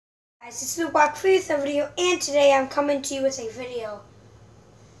Guys, it's Luke for a video, and today I'm coming to you with a video.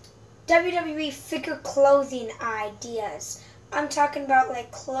 WWE figure clothing ideas. I'm talking about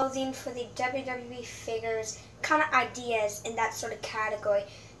like clothing for the WWE figures, kind of ideas in that sort of category.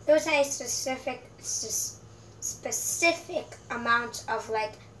 There wasn't a specific amount of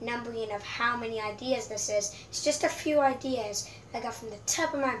like numbering of how many ideas this is. It's just a few ideas I got from the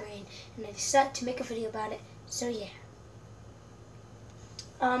top of my brain, and I decided to make a video about it. So yeah.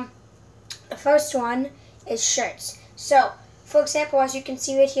 The first one is shirts. So, for example, as you can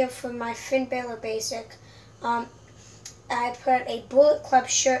see right here for my Finn Balor basic, I put a Bullet Club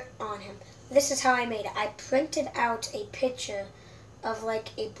shirt on him. This is how I made it. I printed out a picture of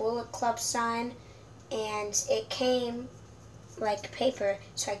like a Bullet Club sign, and it came like paper,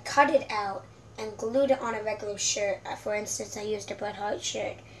 so I cut it out and glued it on a regular shirt. For instance, I used a Bret Hart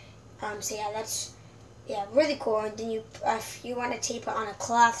shirt. So yeah, that's really cool. And then if you want to tape it on a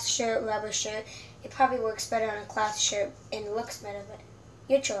cloth shirt, rubber shirt, it probably works better on a cloth shirt and looks better, but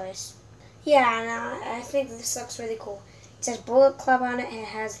your choice. Yeah, and I think this looks really cool. It says Bullet Club on it, and it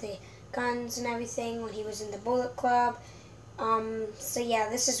has the guns and everything when he was in the Bullet Club. So yeah,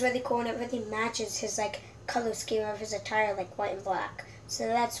 this is really cool, and it really matches his like color scheme of his attire, like white and black. So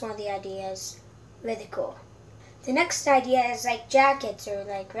that's one of the ideas. Really cool. The next idea is like jackets or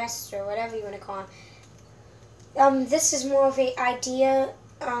like vests or whatever you want to call them. This is more of an idea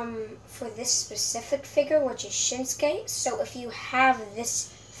for this specific figure, which is Shinsuke. So if you have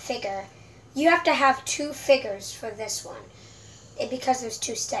this figure, you have to have two figures for this one, because there's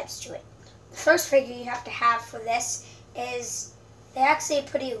two steps to it. The first figure you have to have for this is, they're actually a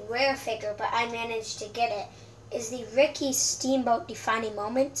pretty rare figure, but I managed to get it, is the Ricky Steamboat Defining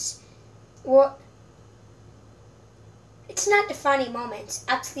Moments. Well, it's not Defining Moments,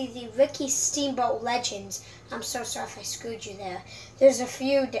 actually the Ricky Steamboat Legends. I'm so sorry if I screwed you there. There's a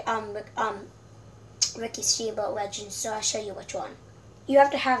few Ricky Steamboat Legends, so I'll show you which one. You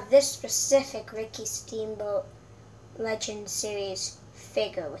have to have this specific Ricky Steamboat Legend series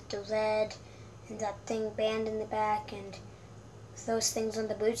figure with the red and that thing band in the back and those things on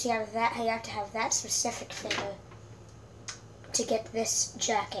the boots. You have to have that specific figure to get this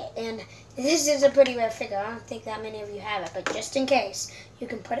jacket. And this is a pretty rare figure. I don't think that many of you have it, but just in case, you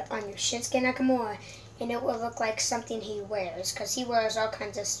can put it on your Shinsuke Nakamura, and it will look like something he wears, because he wears all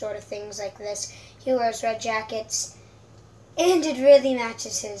kinds of sort of things like this. He wears red jackets, and it really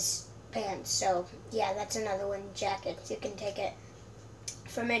matches his pants. So yeah, that's another one, jackets. You can take it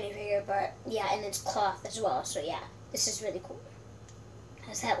from any figure, but yeah, and it's cloth as well. So yeah, this is really cool.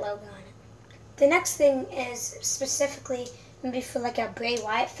 Has that logo on it. The next thing is specifically maybe for like a Bray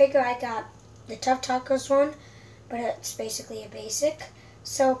Wyatt figure. I got the Tough Tacos one, but it's basically a basic.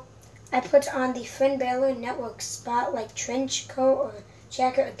 So I put on the Finn Balor Network Spotlight trench coat or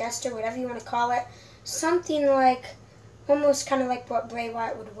jacket or duster, whatever you want to call it. Something like, almost kind of like what Bray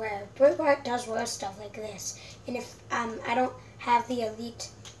Wyatt would wear. Bray Wyatt does wear stuff like this. And if I don't have the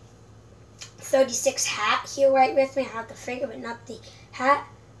Elite 36 hat here right with me, I have the figure but not the hat.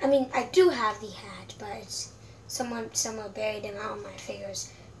 I mean, I do have the hat, but it's somewhere buried in all my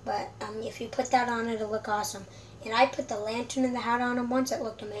figures. But if you put that on, it'll look awesome. And I put the lantern and the hat on him once. It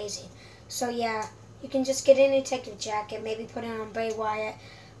looked amazing. So yeah, you can just get in and take the jacket, maybe put it on Bray Wyatt,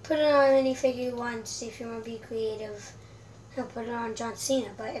 put it on any figure you want. See if you want to be creative. He'll put it on John Cena.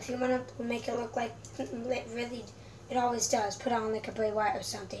 But if you want to make it look like it always does, put it on like a Bray Wyatt or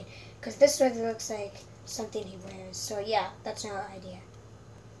something, because this really looks like something he wears. So yeah, that's another idea.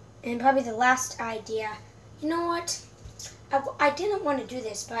 And probably the last idea. You know what? I didn't want to do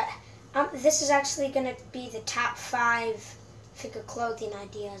this, but this is actually going to be the top 5 figure clothing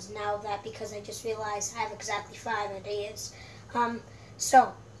ideas now, because I just realized I have exactly 5 ideas.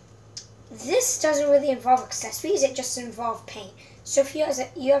 So this doesn't really involve accessories, it just involves paint. So if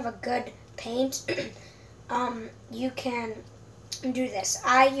you have a good paint, you can do this.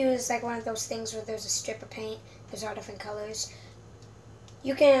 I use like one of those things where there's a strip of paint, there's all different colors.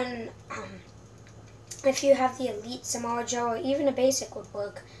 You can, if you have the Elite Samoa Joe or even a basic would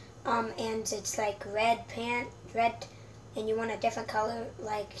work, and it's like red, and you want a different color,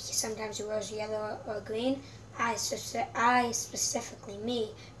 like sometimes he wears yellow or green. I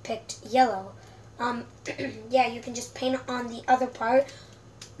specifically, picked yellow. Yeah, you can just paint it on the other part.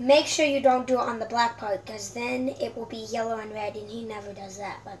 Make sure you don't do it on the black part, because then it will be yellow and red, and he never does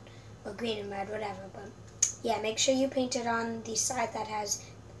that, or green and red, whatever. But yeah, make sure you paint it on the side that has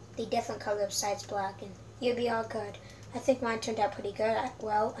the different color besides black, and you'll be all good. I think mine turned out pretty good.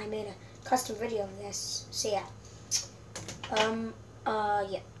 Well, I made a custom video of this, so yeah.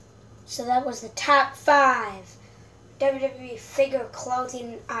 Yeah. So that was the top 5 WWE figure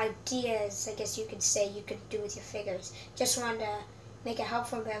clothing ideas, I guess you could say, you could do with your figures. Just wanted to make a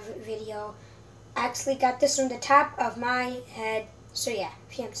helpful video. I actually got this from the top of my head. So yeah,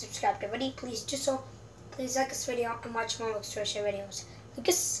 if you haven't subscribed already, please do so. Please like this video and watch more Lucas videos.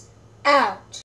 Lucas out.